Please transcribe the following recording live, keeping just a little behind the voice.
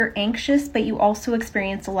You're anxious, but you also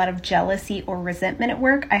experience a lot of jealousy or resentment at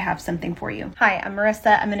work, I have something for you. Hi, I'm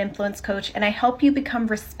Marissa. I'm an influence coach, and I help you become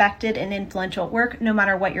respected and influential at work, no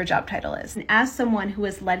matter what your job title is. And as someone who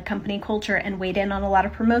has led company culture and weighed in on a lot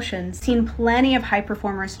of promotions, seen plenty of high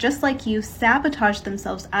performers just like you sabotage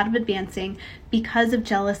themselves out of advancing because of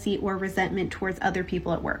jealousy or resentment towards other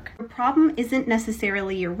people at work. The problem isn't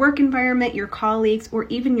necessarily your work environment, your colleagues, or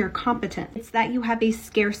even your competence. It's that you have a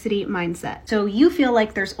scarcity mindset. So you feel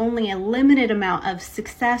like there's only a limited amount of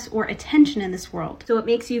success or attention in this world. So it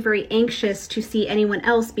makes you very anxious to see anyone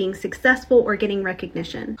else being successful or getting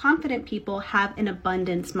recognition. Confident people have an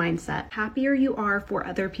abundance mindset. The happier you are for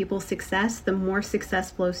other people's success, the more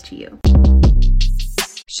success flows to you.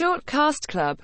 Short Cast Club